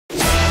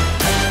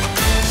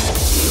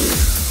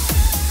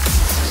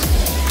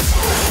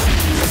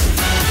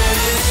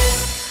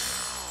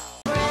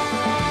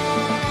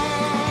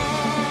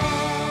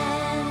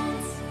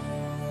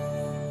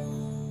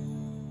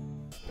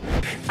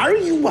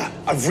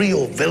a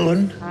real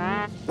villain?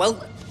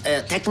 Well,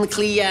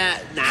 technically,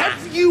 nah.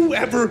 Have you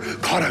ever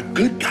caught a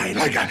good guy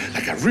like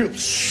a real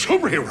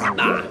superhero?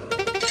 Nah.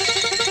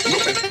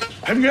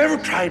 Have you ever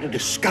tried a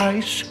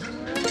disguise?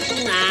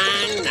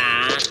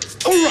 Nah.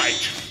 All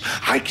right.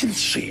 I can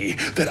see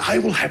that I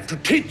will have to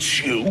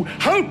teach you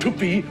how to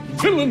be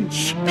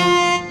villains.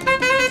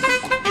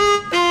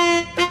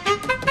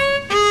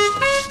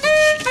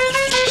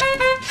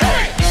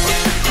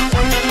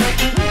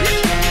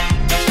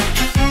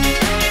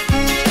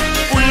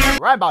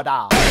 Rainbow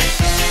Dash.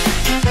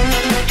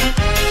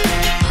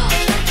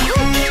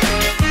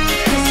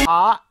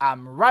 I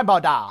am Rainbow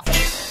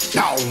Dash.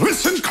 Now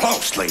listen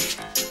closely.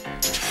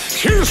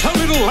 Here's a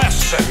little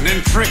lesson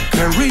in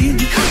trickery.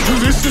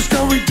 This is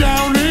going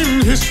down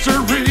in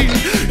history.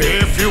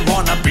 If you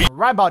wanna be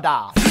Rainbow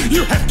Dash,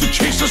 you have to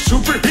chase a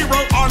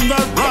superhero on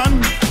the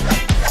run.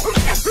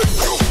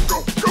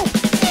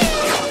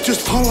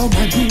 Just follow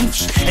my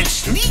moves and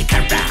sneak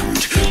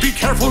around. Be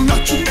careful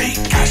not to make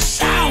a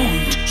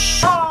sound.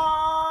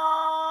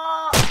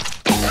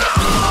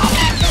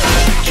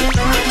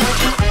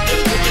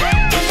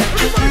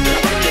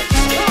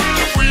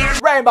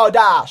 Rainbow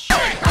Dash.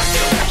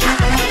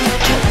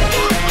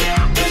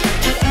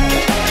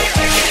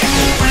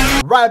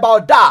 Rainbow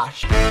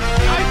Dash.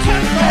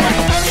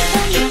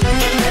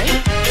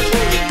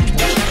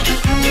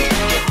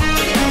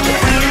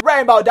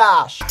 Rainbow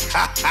Dash.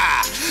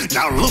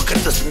 Now look at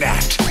this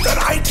net that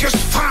I just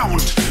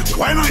found.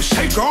 When I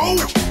say go,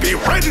 be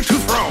ready to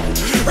throw.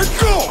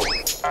 Go!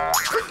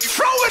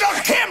 Throw it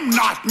at him,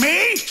 not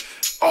me!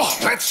 Oh,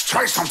 let's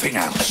try something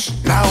else.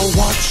 Now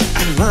watch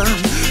and learn.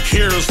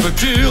 Here's the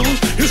deal.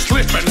 You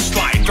slip and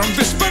slide from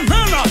this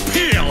banana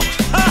peel.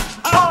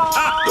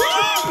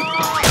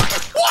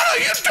 What are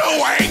you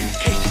doing?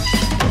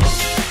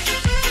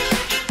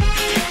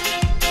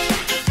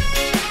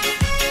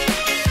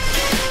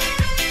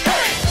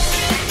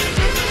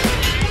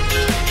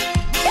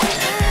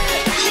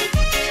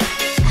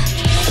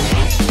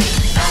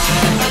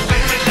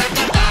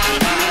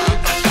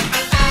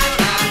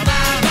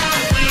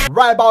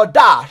 Rainbow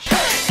Dash.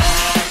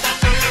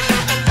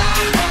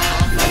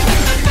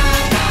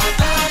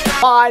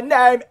 My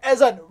name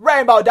isn't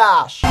Rainbow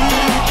Dash.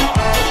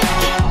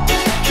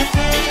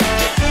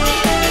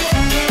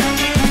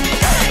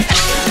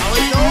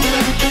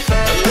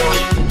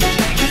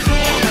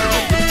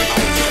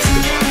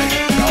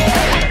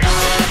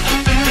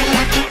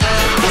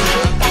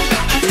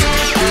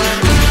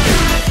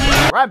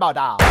 Rainbow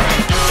Dash.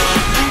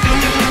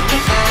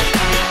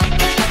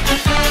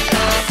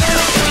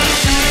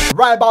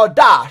 Rainbow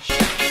Dash.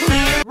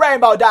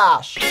 Rainbow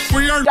Dash.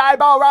 We are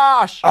Rainbow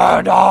Rush.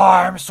 And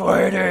I'm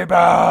Sweetie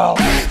Belle.